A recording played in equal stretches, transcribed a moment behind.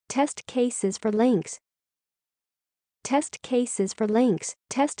Test cases for links. Test cases for links.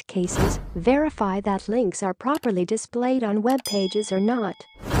 Test cases. Verify that links are properly displayed on web pages or not.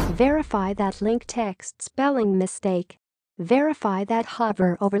 Verify that link text spelling mistake. Verify that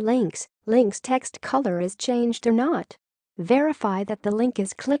hover over link's text color is changed or not. Verify that the link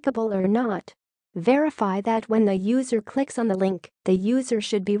is clickable or not. Verify that when the user clicks on the link, the user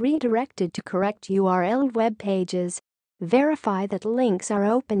should be redirected to correct URL web pages. Verify that links are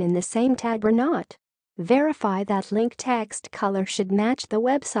open in the same tab or not. Verify that link text color should match the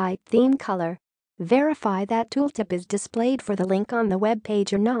website theme color. Verify that tooltip is displayed for the link on the web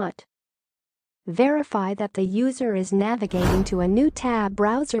page or not. Verify that the user is navigating to a new tab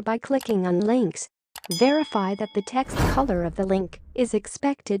browser by clicking on links. Verify that the text color of the link is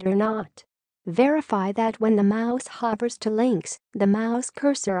expected or not. Verify that when the mouse hovers to links, the mouse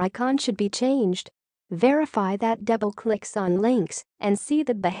cursor icon should be changed. Verify that double clicks on links and see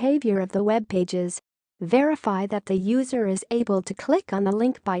the behavior of the web pages. Verify that the user is able to click on the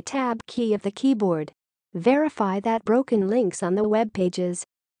link by tab key of the keyboard. Verify that broken links on the web pages.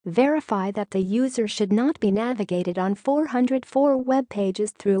 Verify that the user should not be navigated on 404 web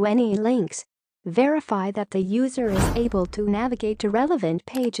pages through any links. Verify that the user is able to navigate to relevant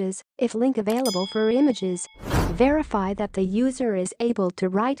pages if link available for images. Verify that the user is able to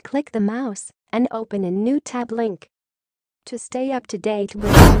right-click the mouse and open a new tab link. To stay up to date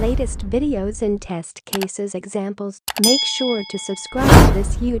with the latest videos and test cases examples, make sure to subscribe to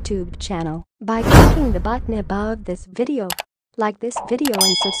this YouTube channel by clicking the button above this video. Like this video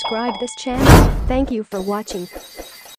and subscribe this channel. Thank you for watching.